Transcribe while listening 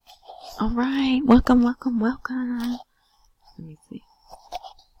Alright, welcome. Let me see.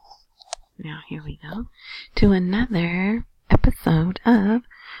 Now here we go to another episode of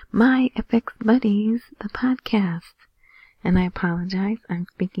My FX Buddies, the podcast. And I apologize, I'm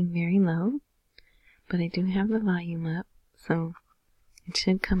speaking very low, but I do have the volume up, so it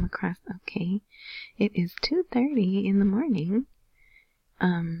should come across okay. It is 2:30 in the morning,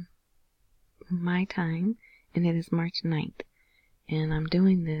 my time, and it is March 9th. And I'm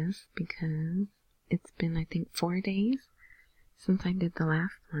doing this because it's been, I think, 4 days since I did the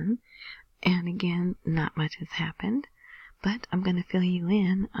last one. And again, not much has happened. But I'm going to fill you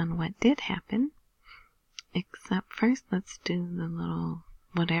in on what did happen. Except first, let's do the little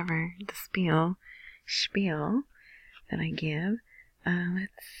whatever, the spiel that I give.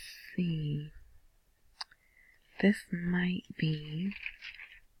 Let's see. This might be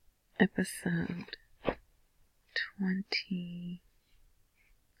episode 23.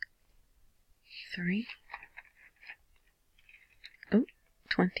 Oh,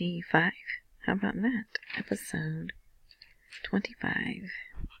 25. How about that? Episode 25.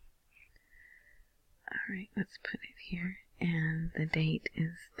 Alright, let's put it here. And the date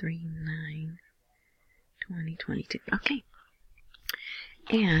is 3/9/2022. Okay.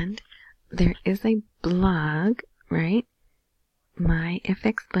 And there is a blog, right?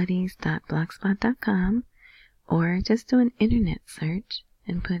 myfxbuddies.blogspot.com, or just do an internet search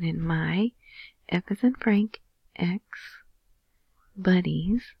and put in my F as in Frank, X,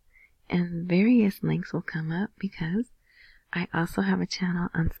 buddies, and various links will come up because I also have a channel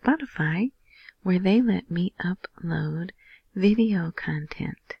on Spotify where they let me upload video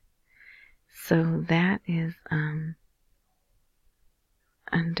content. So that is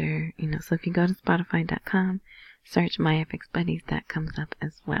under, so if you go to spotify.com, search myfxbuddies, that comes up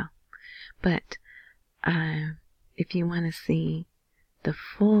as well. But if you want to see the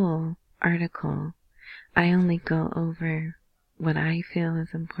full article, I only go over what I feel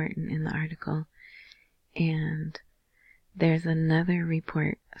is important in the article, and there's another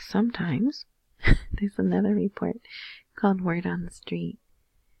report sometimes. There's another report called Word on the Street,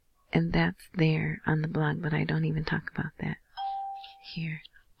 and that's there on the blog, but I don't even talk about that here.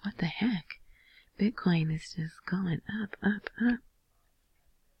 What the heck? Bitcoin is just going up.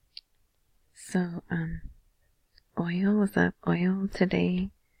 So, oil was up. Oil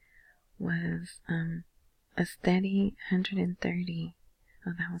today was a steady 130.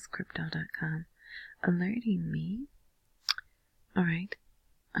 Oh, that was crypto.com alerting me. Alright,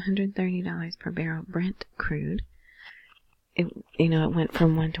 $130 per barrel Brent crude. It went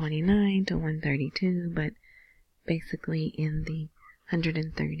from 129 to 132, but basically in the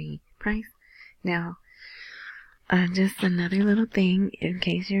 130 price. Now, just another little thing, in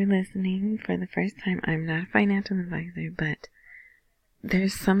case you're listening for the first time, I'm not a financial advisor, but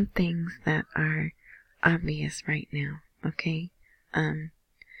there's some things that are obvious right now, okay?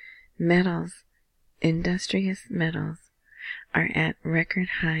 Metals, industrious metals, are at record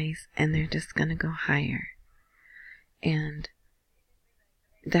highs, and they're just gonna go higher. And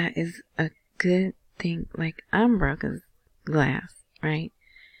that is a good thing. Like, I'm broke as glass, right?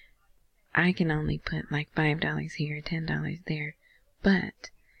 I can only put like $5 here, $10 there.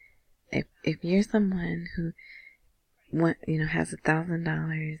 But if you're someone who has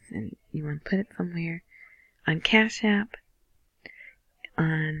 $1,000 and you want to put it somewhere on Cash App,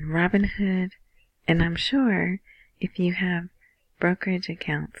 on Robinhood, and I'm sure if you have brokerage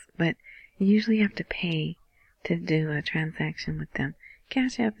accounts, but you usually have to pay to do a transaction with them.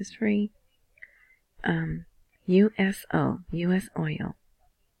 Cash App is free. USO, US Oil.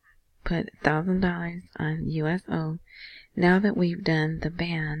 Put $1,000 on USO. Now that we've done the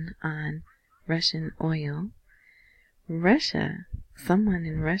ban on Russian oil, someone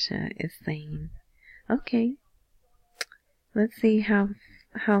in Russia is saying, okay, let's see how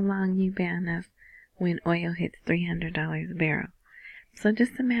long you ban us when oil hits $300 a barrel. So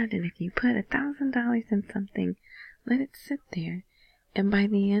just imagine if you put $1,000 in something, let it sit there, and by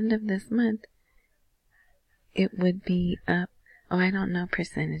the end of this month, it would be up, I don't know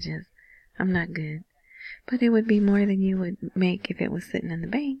percentages, I'm not good, but it would be more than you would make if it was sitting in the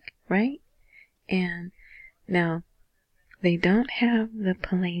bank, right? And now, they don't have the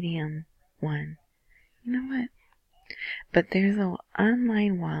palladium one. You know what? But there's an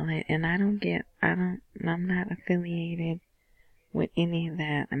online wallet, and I'm not affiliated with any of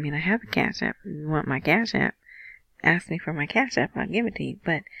that. I mean, I have a Cash App. If you want my Cash App, ask me for my Cash App, I'll give it to you.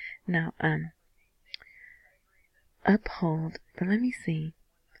 But no, Uphold. But let me see,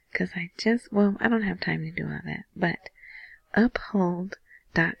 because I don't have time to do all that. But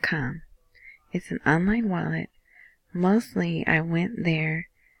Uphold.com. It's an online wallet. Mostly, I went there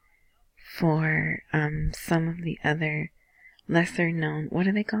for some of the other lesser known, what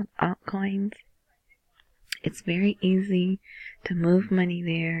are they called? Altcoins. It's very easy to move money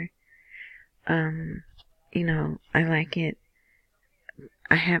there. I like it.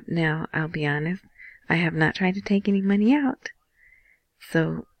 I'll be honest, I have not tried to take any money out.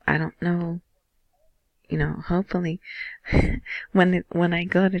 So I don't know, hopefully when I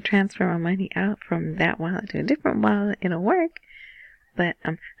go to transfer my money out from that wallet to a different wallet, it'll work. But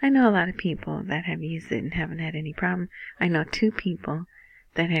I know a lot of people that have used it and haven't had any problem. I know 2 people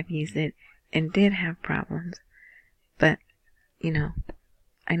that have used it and did have problems. But,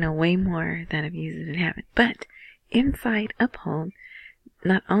 I know way more that have used it and haven't. But inside Uphold,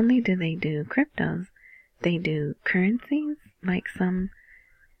 not only do they do cryptos, they do currencies, like some,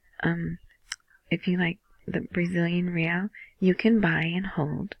 if you like the Brazilian real, you can buy and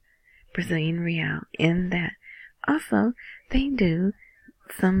hold Brazilian real in that. Also, they do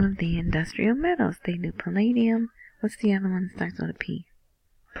some of the industrial metals. They do palladium. What's the other one that starts with a P?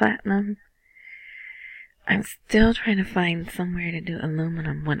 Platinum. I'm still trying to find somewhere to do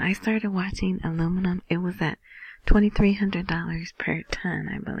aluminum. When I started watching aluminum, it was at $2,300 per ton,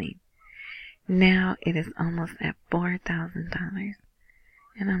 I believe. Now it is almost at $4,000.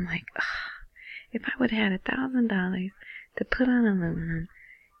 And I'm like, if I would have had $1,000 to put on aluminum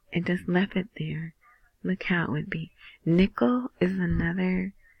and just left it there, look how it would be. Nickel is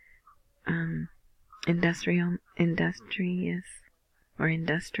another industrial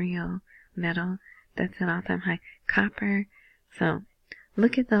metal that's at all-time high. Copper. So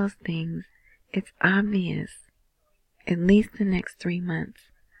look at those things. It's obvious, at least the next 3 months,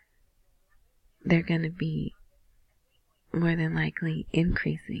 they're going to be more than likely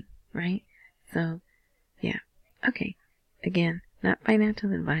increasing, right? So, yeah. Okay. Again, not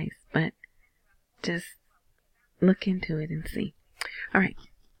financial advice, but just look into it and see. All right.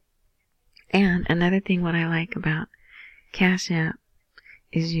 And another thing what I like about Cash App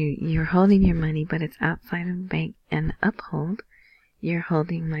is you're holding your money, but it's outside of the bank, and Uphold, you're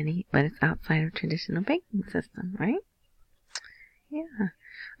holding money, but it's outside of traditional banking system, right? Yeah.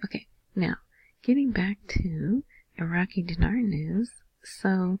 Okay. Now, getting back to Iraqi dinar news.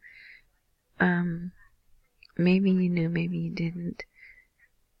 So, maybe you knew, maybe you didn't.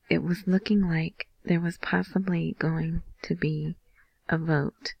 It was looking like there was possibly going to be a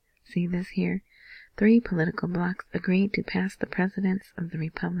vote. See this here? 3 political blocs agreed to pass the presidents of the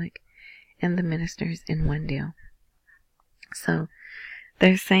republic and the ministers in one deal. So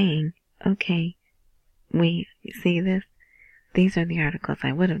they're saying, okay, we see this. These are the articles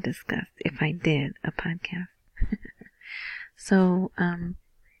I would have discussed if I did a podcast. So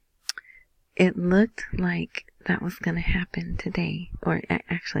it looked like that was going to happen today, or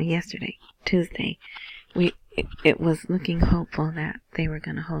actually yesterday, Tuesday. It was looking hopeful that they were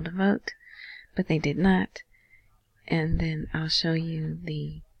going to hold a vote, but they did not. And then I'll show you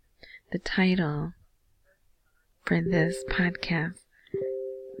the title for this podcast.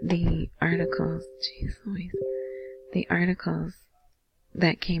 The articles, the articles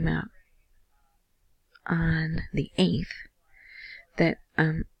that came out on the 8th that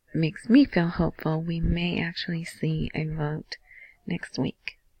makes me feel hopeful we may actually see a vote next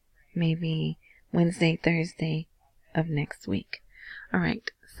week. Maybe Wednesday, Thursday of next week. Alright,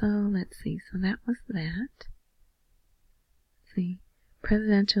 so let's see. So that was that. See,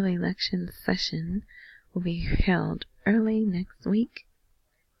 presidential election session will be held early next week.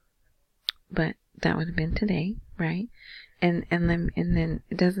 But that would have been today, right? And then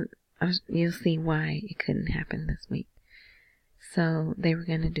it doesn't, you'll see why it couldn't happen this week. So they were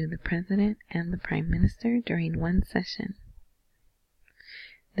going to do the president and the prime minister during one session.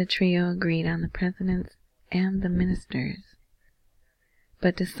 The trio agreed on the presidents and the ministers,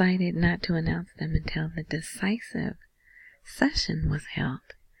 but decided not to announce them until the decisive session was held,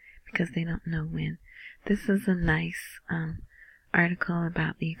 because they don't know when. This is a nice article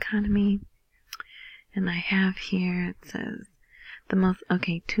about the economy, and I have here, it says,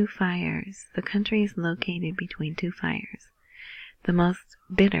 two fires. The country is located between 2 fires, the most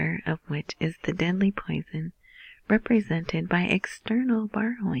bitter of which is the deadly poison represented by external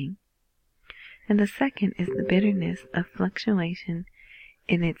borrowing, and the second is the bitterness of fluctuation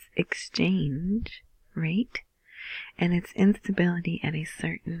in its exchange rate and its instability at a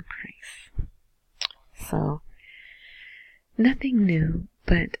certain price. So, nothing new,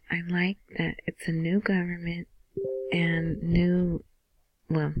 but I like that it's a new government and new,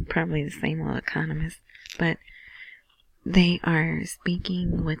 well, probably the same old economists, but they are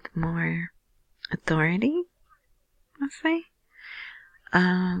speaking with more authority, I'll say.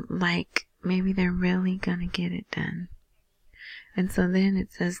 Like maybe they're really gonna get it done. And so then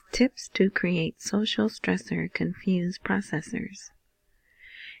it says tips to create social stressor confuse processors.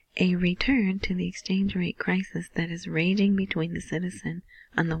 A return to the exchange rate crisis that is raging between the citizen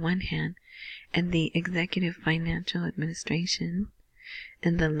on the one hand and the executive financial administration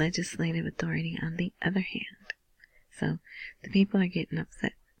and the legislative authority on the other hand. So the people are getting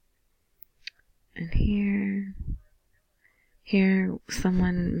upset. And here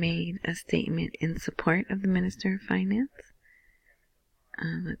someone made a statement in support of the Minister of Finance.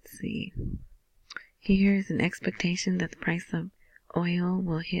 Let's see. Here is an expectation that the price of oil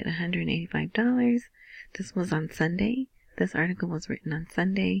will hit $185. This was on Sunday. This article was written on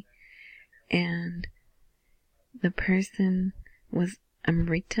Sunday. And the person was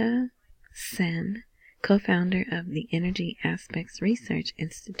Amrita Sen, co-founder of the Energy Aspects Research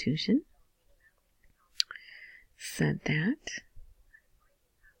Institution. Said that.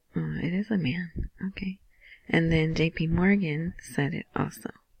 Oh, it is a man. Okay. And then JP Morgan said it also.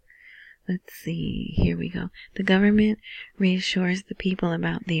 Let's see, here we go. The government reassures the people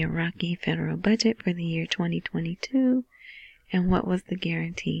about the Iraqi federal budget for the year 2022. And what was the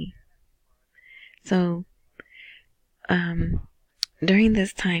guarantee? So, during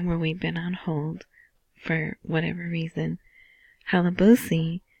this time where we've been on hold, for whatever reason,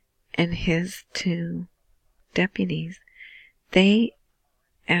 Halabousi and his two deputies, they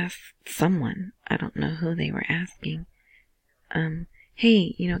asked someone, I don't know who they were asking,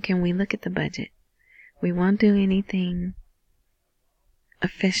 hey, can we look at the budget? We won't do anything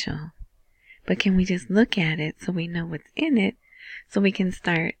official, but can we just look at it so we know what's in it, so we can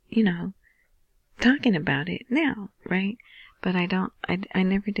start, talking about it now, right? But I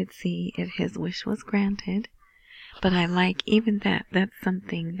never did see if his wish was granted, but I like even that's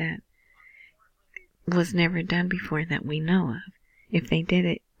something that was never done before that we know of. If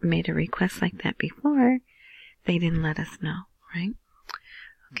they made a request like that before, they didn't let us know, right?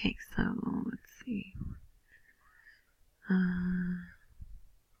 Okay, so let's see.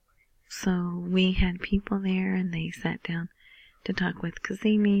 So we had people there and they sat down to talk with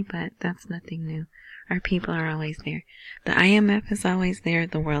Kazemi, but that's nothing new. Our people are always there. The IMF is always there.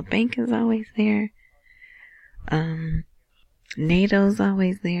 The World Bank is always there. NATO's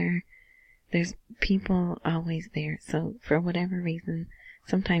always there. There's people always there. So for whatever reason,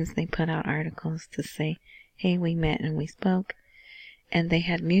 sometimes they put out articles to say, hey, we met and we spoke, and they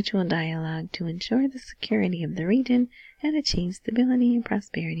had mutual dialogue to ensure the security of the region and achieve stability and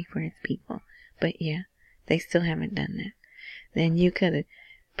prosperity for its people. But yeah, they still haven't done that. Then you could have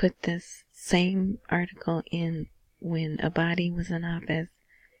put this same article in when Abadi was in office,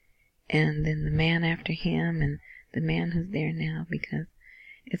 and then the man after him, and the man who's there now, because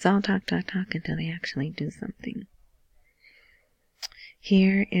it's all talk until they actually do something.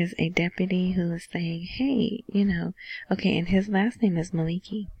 Here is a deputy who is saying, hey, okay, and his last name is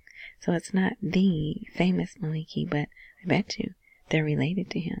Maliki. So it's not the famous Maliki, but I bet you they're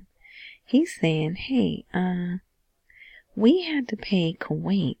related to him. He's saying, hey, we had to pay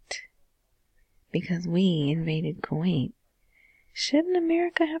Kuwait because we invaded Kuwait. Shouldn't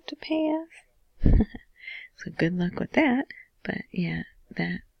America have to pay us? So good luck with that. But yeah,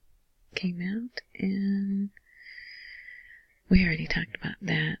 that came out, and we already talked about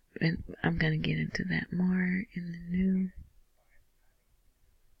that, and I'm going to get into that more in the new.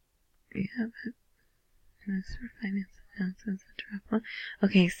 Yeah, but Minister of Finance announces a draft.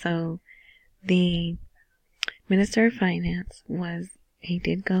 Okay, so the Minister of Finance he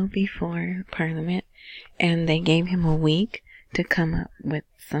did go before Parliament, and they gave him a week to come up with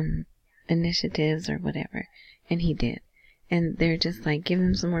some initiatives or whatever, and he did. And they're just like, give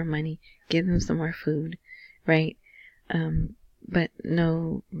him some more money, give him some more food, right? But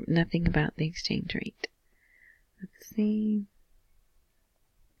nothing about the exchange rate. Let's see.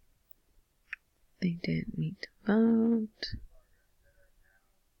 They did meet to vote.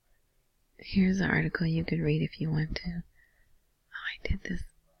 Here's an article you could read if you want to. Oh, I did this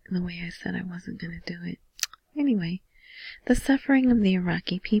the way I said I wasn't going to do it. Anyway, the suffering of the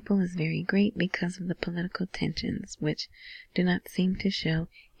Iraqi people is very great because of the political tensions, which do not seem to show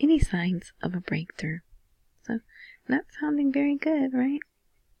any signs of a breakthrough. So, not sounding very good, right?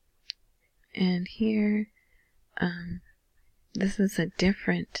 And here, this is a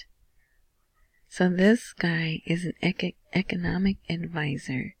different. So this guy is an economic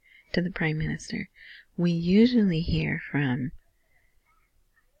advisor to the Prime Minister. We usually hear from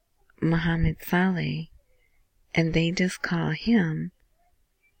Mohammed Saleh, and they just call him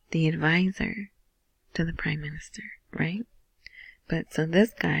the advisor to the Prime Minister, right? But so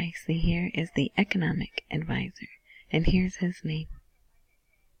this guy, see here, is the economic advisor. And here's his name.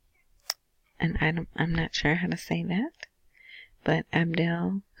 And I'm not sure how to say that, but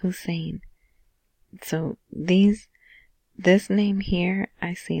Abdel Hussein. So this name here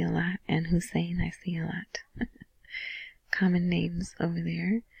I see a lot, and Hussein I see a lot. Common names over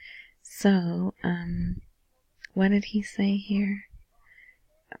there. So, what did he say here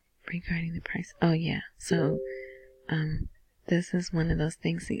regarding the price? Oh yeah, so, this is one of those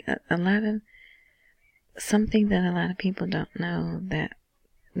things, something that a lot of people don't know that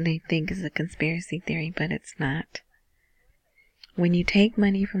they think is a conspiracy theory, but it's not. When you take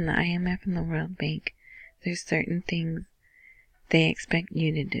money from the IMF and the World Bank, there's certain things they expect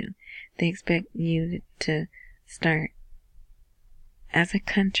you to do. They expect you to start, as a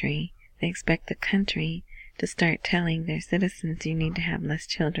country, they expect the country to start telling their citizens you need to have less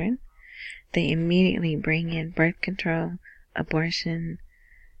children. They immediately bring in birth control, abortion,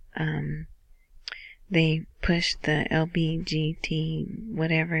 they push the LBGT,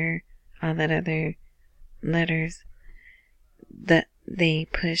 whatever, all that other letters, that they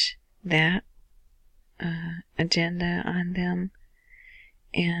push that agenda on them.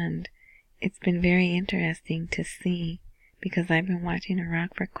 And it's been very interesting to see, because I've been watching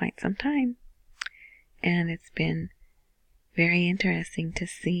Iraq for quite some time, and it's been very interesting to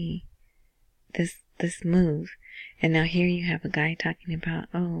see this move. And now here you have a guy talking about,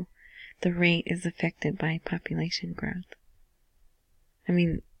 oh, the rate is affected by population growth. I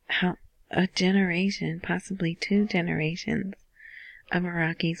mean, how a generation, possibly 2 generations of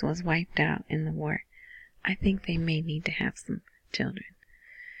Iraqis was wiped out in the war. I think they may need to have some children.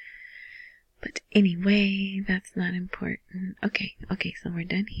 But anyway, that's not important. Okay, so we're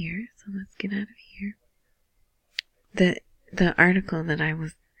done here. So let's get out of here. The article that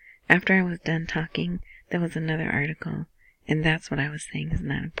after I was done talking, there was another article, and that's what I was saying is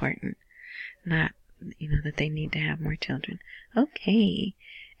not important. Not, that they need to have more children. Okay,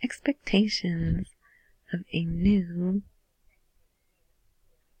 expectations of a new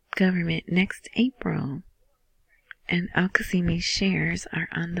government next April. And Al-Qasimi's shares are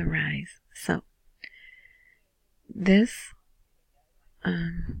on the rise. So, this,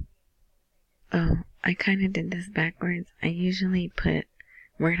 I kind of did this backwards. I usually put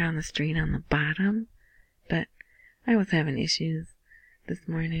word on the street on the bottom, but I was having issues this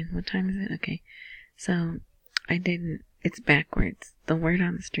morning. What time is it? Okay. So, it's backwards. The word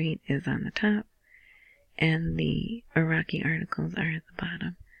on the street is on the top, and the Iraqi articles are at the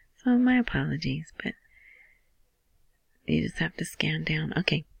bottom. So, my apologies, but you just have to scan down.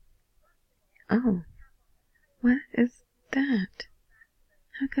 Okay. Oh, what is that?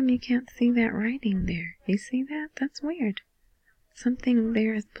 How come you can't see that writing there? You see that? That's weird. Something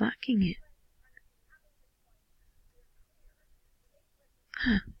there is blocking it.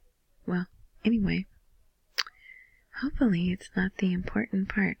 Huh. Well, anyway. Hopefully it's not the important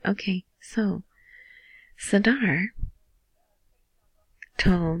part. Okay, so Sadr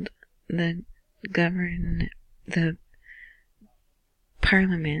told the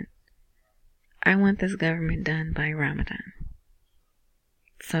parliament, I want this government done by Ramadan.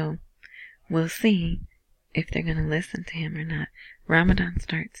 So we'll see if they're going to listen to him or not. Ramadan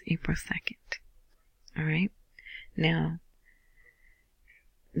starts April 2nd. Alright? Now,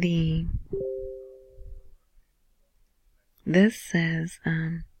 this says,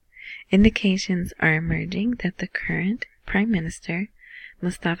 indications are emerging that the current Prime Minister,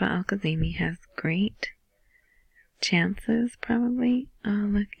 Mustafa Al-Qasimi, has great chances, probably. Oh,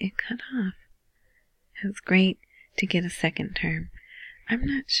 look, it cut off. Has great to get a second term. I'm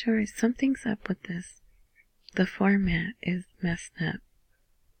not sure. Something's up with this. The format is messed up.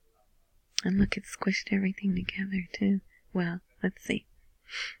 And look, it squished everything together, too. Well, let's see.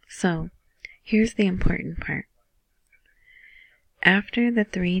 So, here's the important part. After the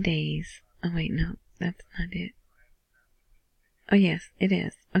 3 days... Oh, wait, no. That's not it. Oh, yes, it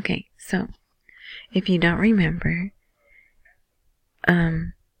is. Okay, so, if you don't remember,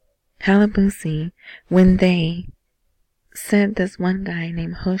 Halabousi, when they said this one guy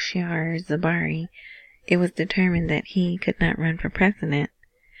named Hoshyar Zabari, it was determined that he could not run for president.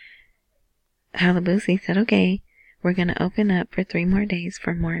 Halabousi said, okay, we're going to open up for 3 more days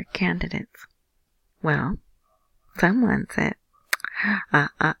for more candidates. Well, someone said,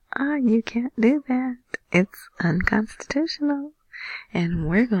 you can't do that. It's unconstitutional. And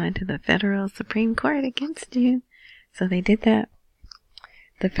we're going to the federal Supreme Court against you. So they did that.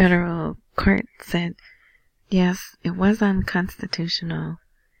 The federal court said, yes, it was unconstitutional,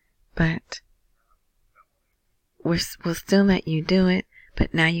 but we'll still let you do it,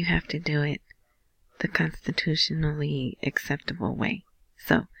 but now you have to do it the constitutionally acceptable way.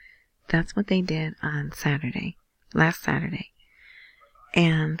 So that's what they did on last Saturday.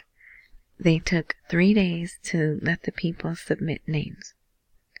 And they took 3 days to let the people submit names.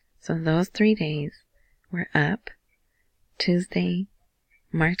 So those 3 days were up Tuesday,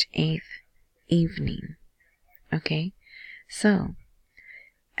 March 8th evening. Okay? So,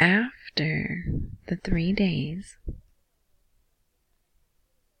 after the 3 days,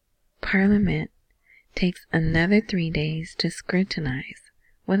 Parliament takes another 3 days to scrutinize.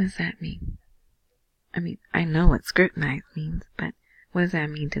 What does that mean? I mean, I know what scrutinize means, but what does that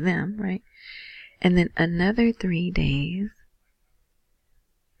mean to them, right? And then another 3 days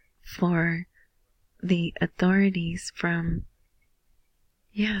for the authorities from,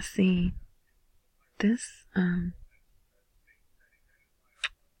 see, this,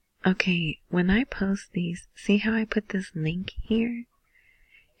 okay, when I post these, see how I put this link here?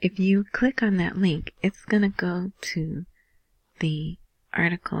 If you click on that link, it's gonna go to the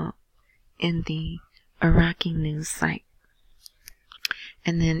article in the Iraqi news site.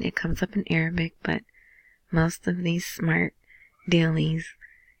 And then it comes up in Arabic, but most of these smart dailies,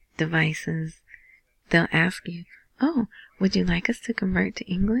 devices, they'll ask you, oh, would you like us to convert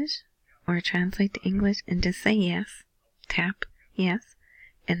to English or translate to English? And just say yes, tap yes,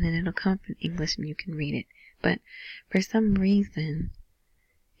 and then it'll come up in English and you can read it. But for some reason,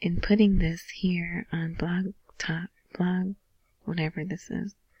 in putting this here on blog, whatever this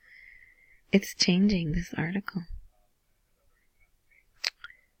is, it's changing this article.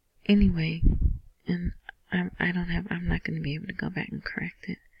 Anyway, and I'm not going to be able to go back and correct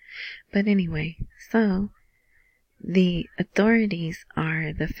it. But anyway, so the authorities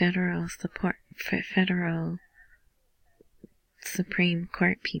are the federal Supreme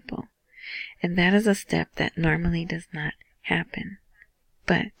Court people. And that is a step that normally does not happen.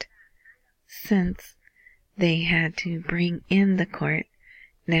 But since they had to bring in the court,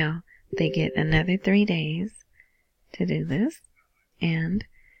 now they get another 3 days to do this. And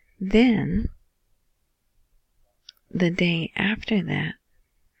then the day after that,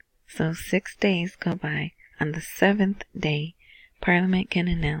 so 6 days go by, on the 7th day, Parliament can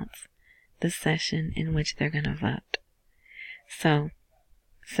announce the session in which they're going to vote. So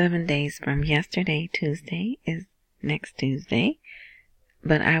 7 days from yesterday, Tuesday, is next Tuesday,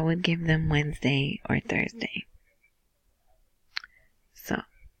 but I would give them Wednesday or Thursday. So,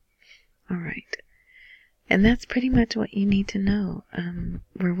 alright. And that's pretty much what you need to know.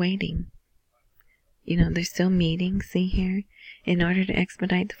 We're waiting. You know, they're still meeting, see here? In order to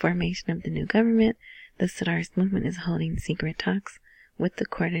expedite the formation of the new government, the Sodars movement is holding secret talks with the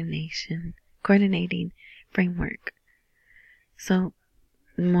coordinating framework. So,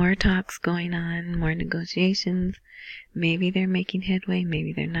 more talks going on, more negotiations. Maybe they're making headway,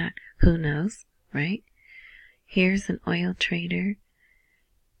 maybe they're not. Who knows, right? Here's an oil trader.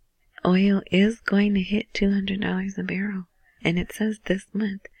 Oil is going to hit $200 a barrel. And it says this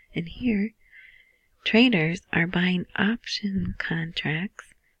month. And here, traders are buying option contracts,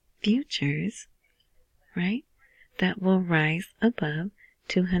 futures, right? That will rise above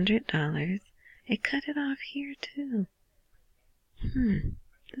 $200. It cut it off here too.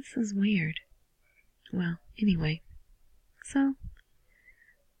 This is weird. Well, anyway. So,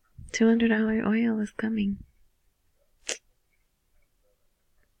 $200 oil is coming.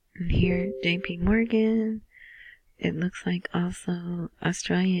 And here, JP Morgan. It looks like also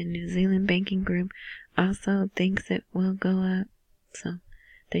Australia and New Zealand Banking Group also thinks it will go up. So,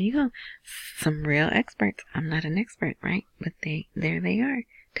 there you go. Some real experts. I'm not an expert, right? But there they are,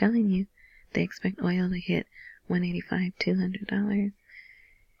 telling you they expect oil to hit $185, $200.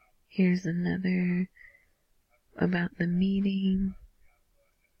 Here's another about the meeting.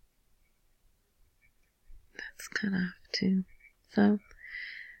 That's cut off too. So,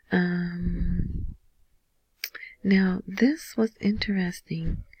 now this was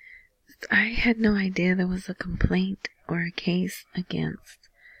interesting. I had no idea there was a complaint or a case against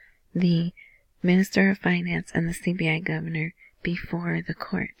the Minister of Finance and the CBI governor before the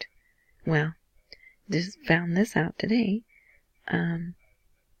court. Well, just found this out today.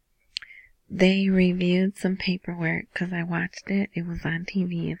 They reviewed some paperwork because I watched it. It was on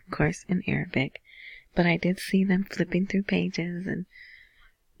TV, of course, in Arabic. But I did see them flipping through pages and,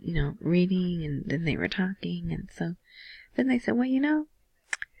 you know, reading, and then they were talking. And so then they said, well,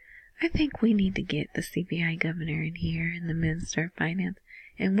 I think we need to get the CBI governor in here and the Minister of Finance,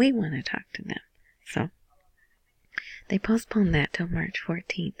 and we want to talk to them. So they postponed that till March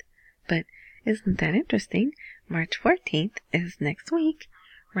 14th. But isn't that interesting? March 14th is next week,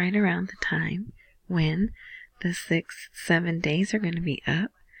 right around the time when the 6-7 days are going to be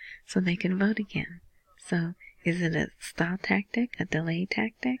up, so they can vote again. So is it a stall tactic, a delay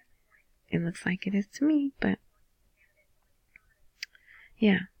tactic? It looks like it is to me, but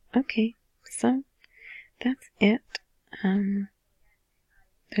yeah, okay. So that's it.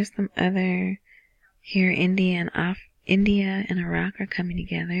 There's some other here. India and Iraq are coming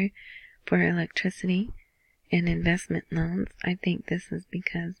together for electricity and investment loans. I think this is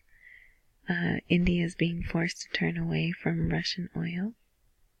because India is being forced to turn away from Russian oil.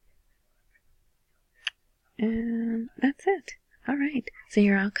 And that's it. All right. So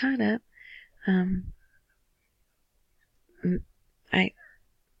you're all caught up. I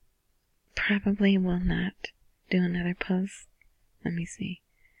probably will not do another post. Let me see.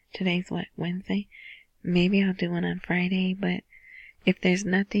 Today's what, Wednesday? Maybe I'll do one on Friday, but if there's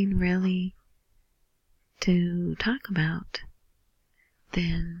nothing really to talk about,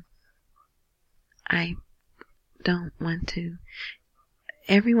 then I don't want to.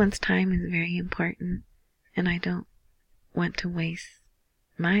 Everyone's time is very important, and I don't want to waste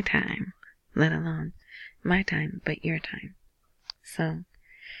my time, let alone my time, but your time. So,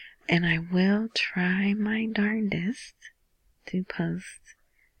 and I will try my darndest to post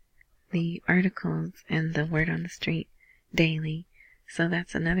the articles and the word on the street daily. So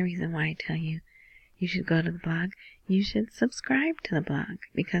that's another reason why I tell you, you should go to the blog. You should subscribe to the blog,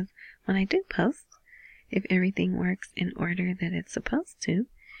 because when I do post, if everything works in order that it's supposed to,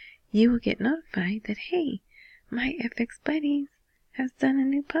 you will get notified that, hey, my FX Buddies has done a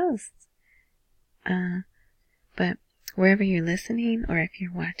new post. But wherever you're listening, or if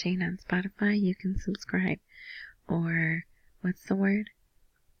you're watching on Spotify, you can subscribe. Or, what's the word?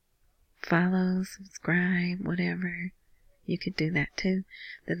 Follow, subscribe, whatever. You could do that too.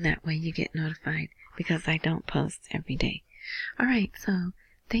 Then that way you get notified, because I don't post every day. Alright, so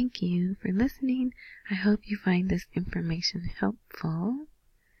thank you for listening. I hope you find this information helpful.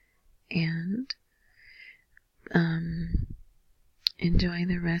 And enjoy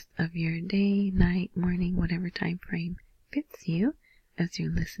the rest of your day, night, morning, whatever time frame fits you as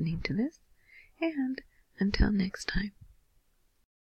you're listening to this. And until next time.